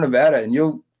Cole Turner, Nevada, and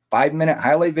you'll 5-minute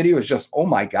highlight video is just, oh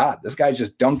my God, this guy's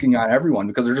just dunking on everyone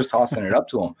because they're just tossing it up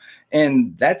to him.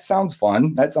 And that sounds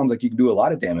fun. That sounds like you can do a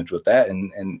lot of damage with that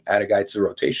and add a guy to the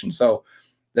rotation. So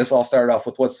this all started off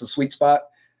with what's the sweet spot?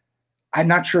 I'm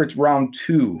not sure it's round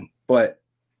 2, but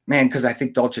man, because I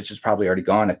think Dulcich is probably already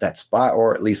gone at that spot,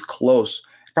 or at least close.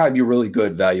 It'd probably be a really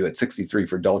good value at 63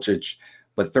 for Dulcich,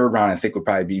 but third round I think would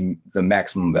probably be the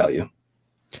maximum value.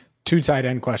 2 tight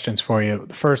end questions for you.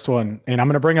 The first one, and I'm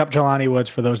going to bring up Jelani Woods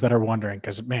for those that are wondering,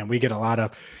 because, man, we get a lot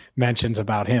of mentions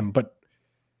about him. But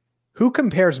who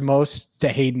compares most to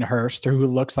Hayden Hurst, or who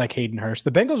looks like Hayden Hurst?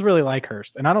 The Bengals really like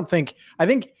Hurst, and I think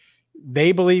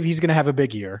they believe he's going to have a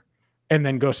big year and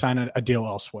then go sign a deal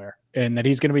elsewhere, and that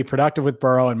he's going to be productive with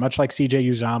Burrow and, much like CJ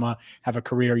Uzomah, have a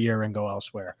career year and go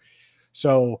elsewhere.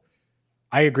 So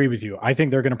I agree with you. I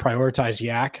think they're going to prioritize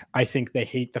Yak. I think they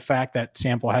hate the fact that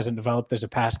Sample hasn't developed as a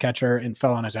pass catcher and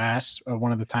fell on his ass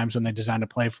one of the times when they designed a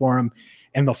play for him,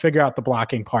 and they'll figure out the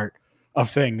blocking part of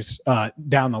things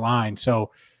down the line.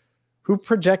 So who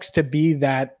projects to be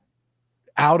that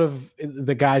out of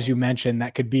the guys you mentioned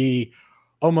that could be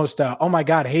almost, oh my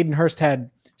God, Hayden Hurst had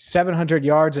 700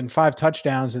 yards and 5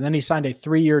 touchdowns, and then he signed a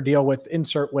 3-year deal with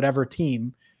insert whatever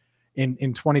team in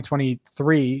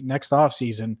 2023 next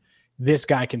offseason. This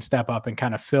guy can step up and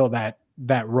kind of fill that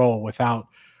role without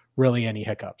really any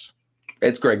hiccups.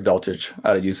 It's Greg Dulcich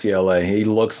out of UCLA. He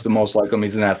looks the most like him.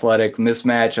 He's an athletic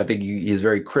mismatch. I think he's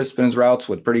very crisp in his routes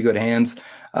with pretty good hands,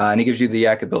 and he gives you the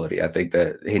yak ability. I think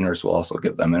that Hayden Hurst will also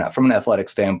give them. And from an athletic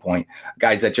standpoint,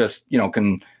 guys that just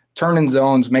can turn in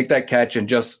zones, make that catch, and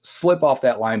just slip off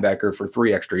that linebacker for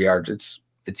 3 extra yards.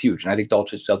 It's huge. And I think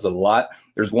Dulcich does it a lot.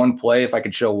 There's one play, if I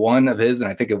could show one of his, and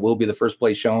I think it will be the first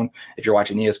play shown if you're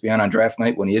watching ESPN on draft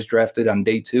night when he is drafted on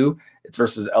day 2. It's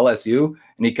versus LSU,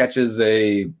 and he catches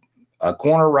a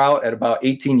corner route at about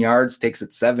 18 yards, takes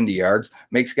it 70 yards,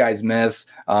 makes guys miss,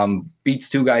 beats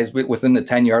 2 guys within the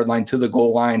 10-yard line to the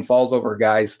goal line, falls over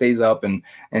guys, stays up,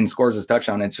 and scores his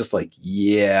touchdown. It's just like,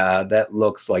 yeah, that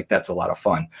looks like that's a lot of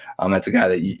fun. That's a guy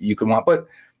that you could want. But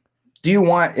do you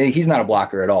want – he's not a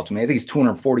blocker at all to me. I think he's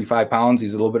 245 pounds.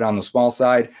 He's a little bit on the small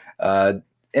side.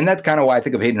 And that's kind of why I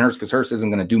think of Hayden Hurst, because Hurst isn't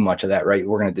going to do much of that, right?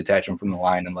 We're going to detach him from the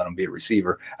line and let him be a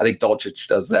receiver. I think Dulcich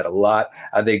does that a lot.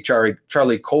 I think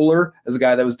Charlie Kohler is a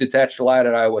guy that was detached a lot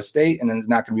at Iowa State and is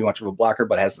not going to be much of a blocker,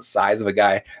 but has the size of a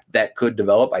guy that could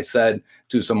develop. I said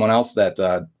to someone else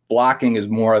that blocking is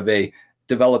more of a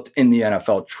developed in the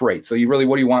NFL trait. So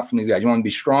what do you want from these guys? You want them to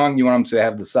be strong. You want them to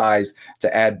have the size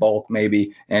to add bulk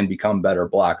maybe and become better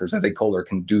blockers. I think Kohler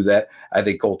can do that. I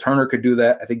think Cole Turner could do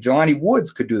that. I think Jelani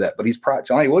Woods could do that, but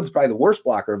Jelani Woods is probably the worst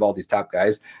blocker of all these top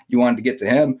guys. You wanted to get to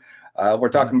him. We're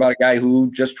talking about a guy who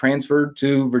just transferred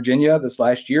to Virginia this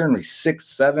last year, and he's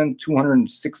 6'7",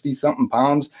 260 something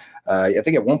pounds. I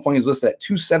think at one point he was listed at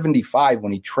 275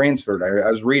 when he transferred.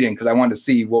 I was reading because I wanted to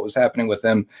see what was happening with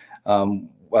him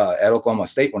at Oklahoma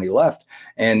State when he left,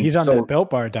 and he's on the Built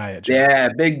Bar diet. Jim. Yeah,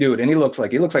 big dude, and he looks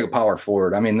like a power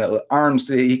forward. I mean, the arms,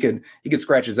 he could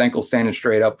scratch his ankle standing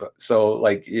straight up. So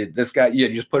like this guy, you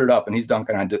just put it up, and he's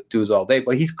dunking on dudes all day.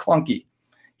 But he's clunky.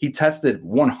 He tested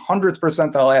 100th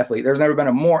percentile athlete. There's never been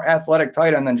a more athletic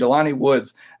tight end than Jelani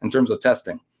Woods in terms of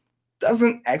testing.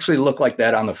 Doesn't actually look like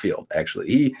that on the field.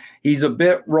 Actually, he's a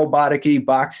bit robotic-y,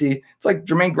 boxy. It's like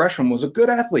Jermaine Gresham was a good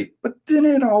athlete, but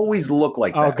didn't always look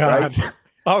like that. Oh God. Right?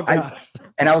 Oh God.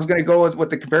 I was going to go with what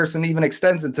the comparison even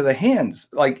extends into the hands.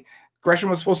 Like Gresham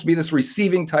was supposed to be this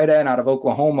receiving tight end out of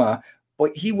Oklahoma,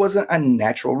 but he wasn't a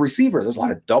natural receiver. There's a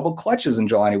lot of double clutches in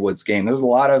Jelani Woods' game. There's a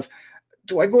lot of,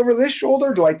 do I go over this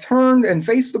shoulder? Do I turn and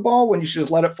face the ball when you should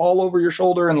just let it fall over your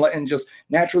shoulder and just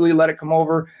naturally let it come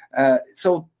over?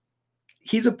 So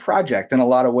he's a project in a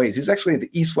lot of ways. He was actually at the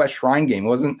East-West Shrine game. It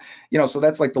wasn't, so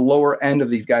that's like the lower end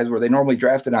of these guys where they normally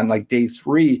drafted on like day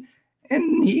 3.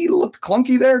 And he looked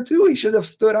clunky there too. He should have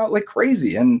stood out like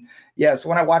crazy. And yeah, so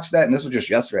when I watched that, and this was just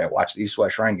yesterday, I watched the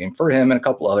East-West Shrine game for him and a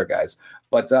couple other guys.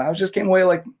 But I just came away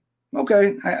like,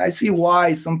 okay, I see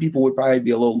why some people would probably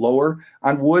be a little lower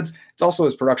on Woods. It's also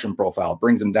his production profile. It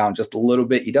brings him down just a little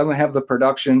bit. He doesn't have the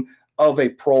production of a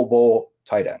Pro Bowl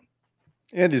tight end.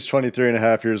 And he's 23 and a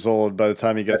half years old by the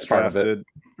time he gets drafted.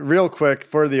 Real quick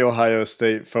for the Ohio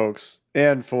State folks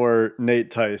and for Nate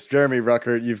Tice, Jeremy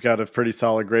Ruckert, you've got a pretty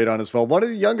solid grade on as well. One of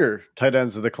the younger tight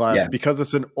ends of the class because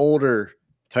it's an older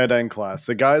tight end class.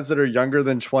 The guys that are younger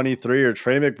than 23 are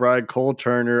Trey McBride, Cole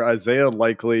Turner, Isaiah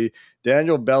Likely,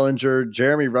 Daniel Bellinger,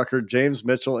 Jeremy Ruckert, James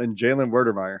Mitchell, and Jalen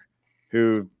Werdermeyer,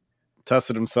 who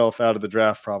tested himself out of the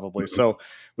draft probably. So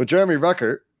with Jeremy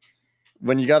Ruckert,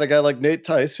 when you got a guy like Nate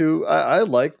Tice, who I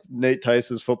like Nate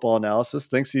Tice's football analysis,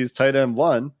 thinks he's tight end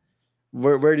 1,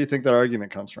 where do you think that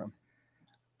argument comes from?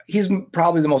 He's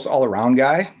probably the most all-around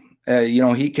guy. He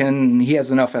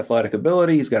has enough athletic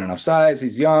ability. He's got enough size.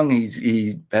 He's young.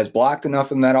 He has blocked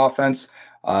enough in that offense.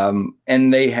 And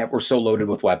we're so loaded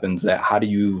with weapons that how do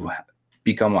you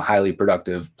become a highly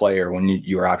productive player when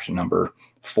you're option number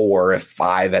 4, if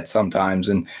 5 at sometimes?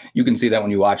 And you can see that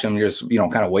when you watch him, you're just,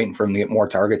 kind of waiting for him to get more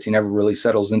targets. He never really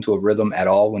settles into a rhythm at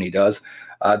all when he does.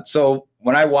 So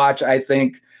when I watch, I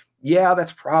think, yeah,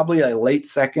 that's probably a late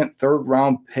second, third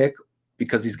round pick,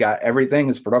 because he's got everything.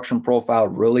 His production profile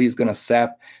really is going to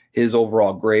sap his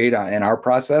overall grade in our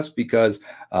process, because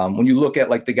when you look at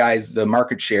like the guys, the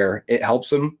market share, it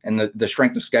helps him, and the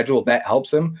strength of schedule, that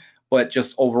helps him. But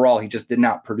just overall, he just did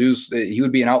not produce. He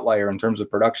would be an outlier in terms of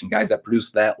production. Guys that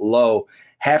produce that low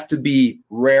have to be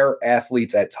rare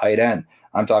athletes at tight end.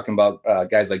 I'm talking about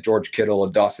guys like George Kittle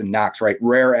and Dawson Knox, right?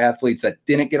 Rare athletes that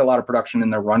didn't get a lot of production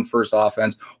in their run-first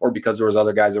offense, or because there was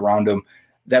other guys around him,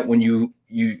 that when you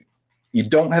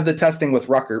don't have the testing with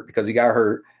Ruckert because he got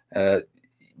hurt,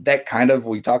 that kind of,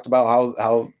 we talked about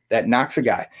how that knocks a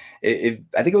guy. I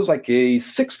think it was like a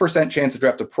 6% chance to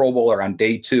draft a Pro Bowler on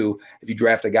day 2 if you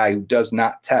draft a guy who does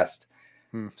not test.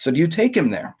 So do you take him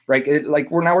there? Right?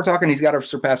 We're talking, he's got to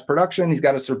surpass production. He's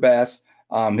got to surpass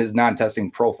his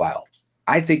non-testing profile.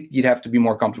 I think you'd have to be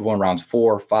more comfortable in rounds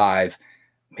 4, 5,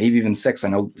 maybe even 6. I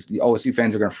know the OSU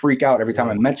fans are going to freak out every time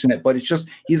I mention it, but it's just,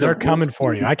 they're coming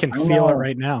for you. I can feel it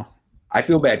right now. I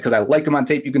feel bad because I like him on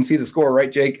tape. You can see the score, right,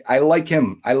 Jake? I like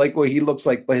him. I like what he looks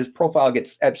like, but his profile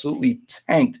gets absolutely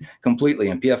tanked completely.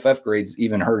 And PFF grades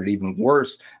even hurt it even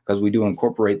worse, because we do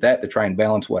incorporate that to try and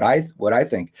balance what I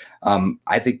think.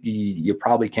 I think you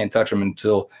probably can't touch him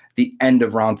until the end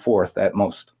of round 4th at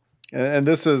most. And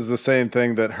this is the same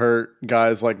thing that hurt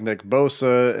guys like Nick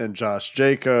Bosa and Josh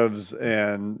Jacobs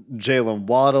and Jalen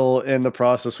Waddle in the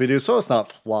process we do. So it's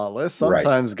not flawless.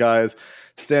 Sometimes guys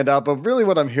stand out. But really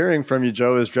what I'm hearing from you,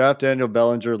 Joe, is draft Daniel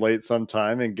Bellinger late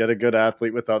sometime and get a good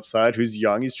athlete with upside who's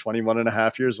young. He's 21 and a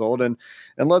half years old. And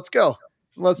let's go.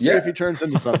 Let's see if he turns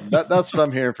into something. That's what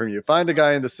I'm hearing from you. Find a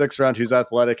guy in the 6th round who's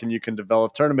athletic and you can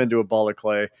develop, turn him into a ball of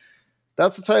clay.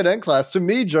 That's the tight end class. To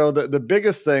me, Joe, the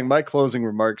biggest thing, my closing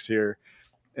remarks here,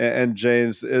 and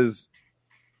James, is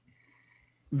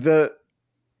the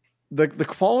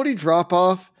quality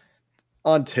drop-off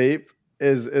on tape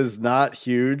is not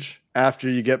huge after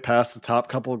you get past the top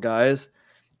couple of guys.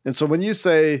 And so when you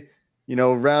say,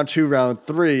 round 2, round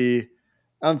 3,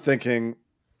 I'm thinking,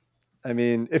 I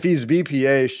mean, if he's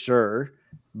BPA, sure,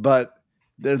 but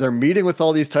they're meeting with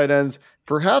all these tight ends,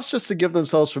 perhaps just to give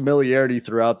themselves familiarity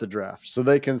throughout the draft, so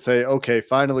they can say, okay,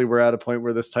 finally we're at a point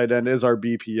where this tight end is our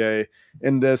BPA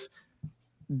in this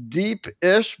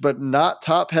deep-ish, but not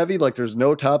top-heavy. Like there's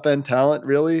no top-end talent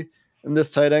really in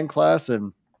this tight end class,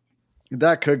 and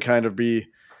that could kind of be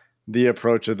the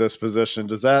approach of this position.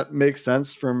 Does that make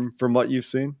sense from what you've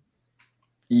seen?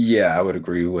 Yeah, I would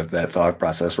agree with that thought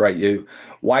process, right?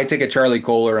 Why take a Charlie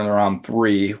Kohler in round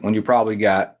 3 when you probably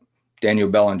got Daniel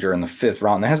Bellinger in the 5th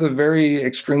round that has a very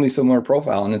extremely similar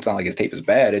profile? And it's not like his tape is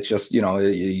bad. It's just,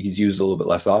 he's used a little bit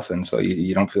less often. So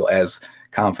you don't feel as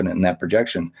confident in that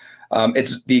projection.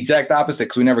 It's the exact opposite,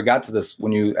 because we never got to this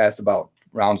when you asked about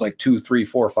rounds like 2, 3,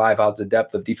 4, 5, how's the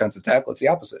depth of defensive tackle? It's the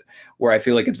opposite, where I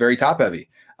feel like it's very top heavy.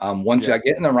 Once I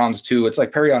get in the rounds 2, it's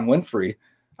like Perrion Winfrey.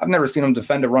 I've never seen him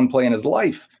defend a run play in his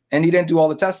life, and he didn't do all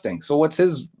the testing. So what's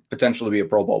his potential to be a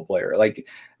Pro Bowl player? Like,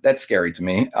 that's scary to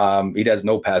me. He has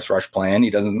no pass rush plan.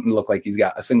 He doesn't look like he's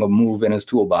got a single move in his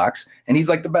toolbox, and he's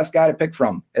like the best guy to pick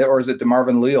from. Or is it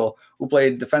DeMarvin Leal, who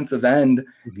played defensive end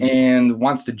and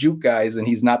wants to juke guys, and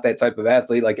he's not that type of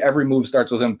athlete? Like, every move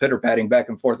starts with him pitter-patting back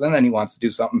and forth, and then he wants to do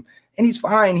something, and he's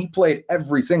fine. He played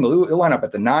every single. He'll line up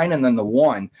at the 9 and then the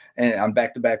 1 and on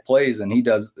back-to-back plays, and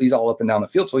he's all up and down the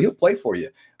field, so he'll play for you.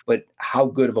 But how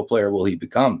good of a player will he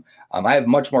become? I have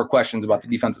much more questions about the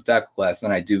defensive tackle class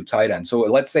than I do tight end. So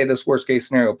let's say this worst case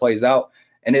scenario plays out,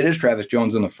 and it is Travis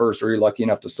Jones in the 1st, or you're lucky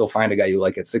enough to still find a guy you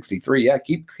like at 63. Yeah,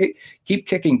 keep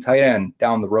kicking tight end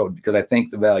down the road, because I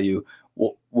think the value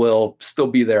will still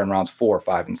be there in rounds 4,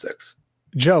 5, and 6.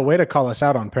 Joe, way to call us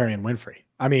out on Perrion Winfrey.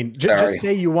 I mean, just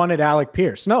say you wanted Alec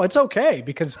Pierce. No, it's okay,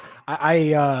 because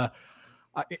I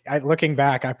looking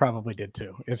back, I probably did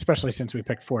too, especially since we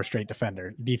picked 4 straight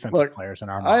defensive players in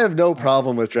our mind. I have no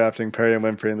problem with drafting Perrion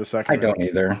Winfrey in the 2nd round. I don't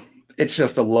either. It's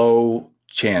just a low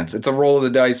chance. It's a roll of the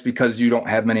dice because you don't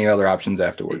have many other options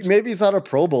afterwards. Maybe he's not a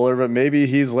Pro Bowler, but maybe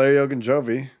he's Larry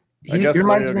Ogunjobi. I guess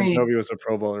Larry Ogunjobi was a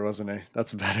Pro Bowler, wasn't he?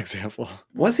 That's a bad example.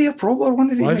 Was he a Pro Bowler? When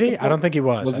did he? Was he? I don't think he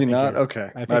was. Was he not? Okay.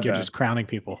 I think you're just crowning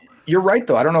people. You're right,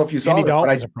 though. I don't know if you saw Andy it.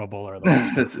 Dalton was a Pro Bowler.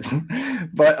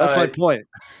 But that's my point.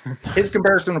 His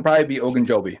comparison would probably be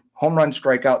Ogunjobi. Home run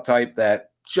strikeout type that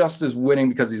just is winning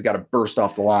because he's got to burst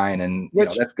off the line, and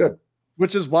that's good.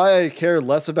 Which is why I care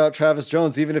less about Travis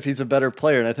Jones, even if he's a better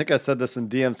player. And I think I said this in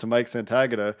DMs to Mike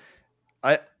Santagata.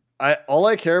 All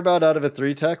I care about out of a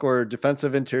 3-tech or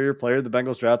defensive interior player the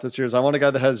Bengals draft this year is I want a guy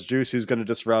that has juice who's going to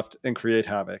disrupt and create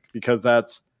havoc, because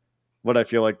that's what I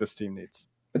feel like this team needs.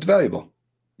 It's valuable.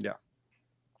 Yeah.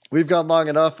 We've gone long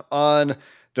enough on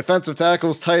defensive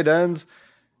tackles, tight ends,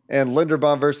 and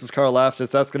Linderbaum versus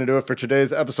Karlaftis. That's going to do it for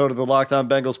today's episode of the Locked On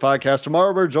Bengals podcast.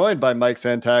 Tomorrow we're joined by Mike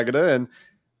Santagata, and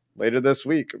later this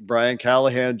week, Brian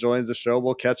Callahan joins the show.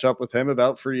 We'll catch up with him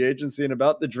about free agency and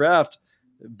about the draft.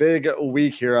 Big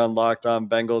week here on Locked On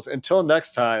Bengals. Until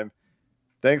next time,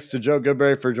 thanks to Joe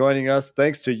Goodberry for joining us.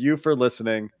 Thanks to you for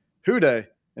listening. Hooday,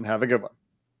 and have a good one.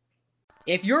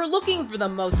 If you're looking for the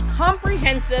most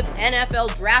comprehensive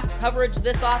NFL draft coverage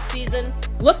this offseason,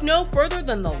 look no further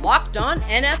than the Locked On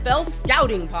NFL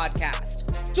Scouting Podcast.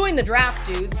 Join the draft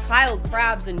dudes, Kyle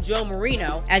Krabs and Joe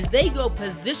Marino, as they go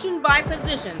position by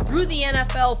position through the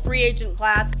NFL free agent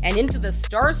class and into the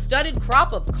star-studded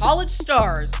crop of college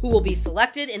stars who will be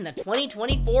selected in the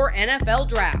 2024 NFL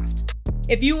Draft.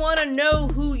 If you want to know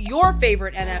who your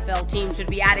favorite NFL team should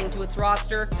be adding to its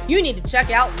roster, you need to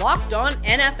check out Locked On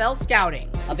NFL Scouting,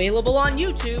 available on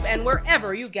YouTube and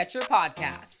wherever you get your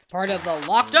podcasts. Part of the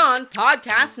Locked On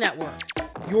Podcast Network,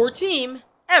 your team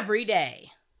every day.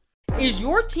 Is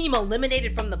your team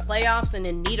eliminated from the playoffs and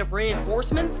in need of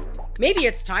reinforcements? Maybe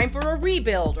it's time for a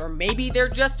rebuild, or maybe they're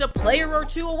just a player or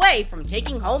two away from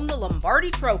taking home the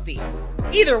Lombardi Trophy.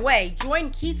 Either way, join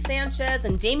Keith Sanchez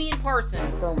and Damian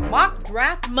Parson for Mock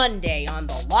Draft Monday on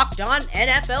the Locked On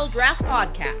NFL Draft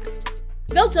Podcast.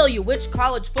 They'll tell you which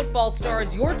college football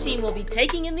stars your team will be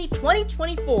taking in the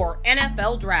 2024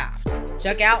 NFL Draft.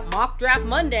 Check out Mock Draft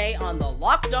Monday on the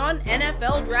Locked On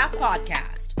NFL Draft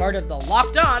Podcast, part of the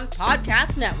Locked On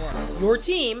Podcast Network, your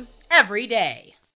team every day.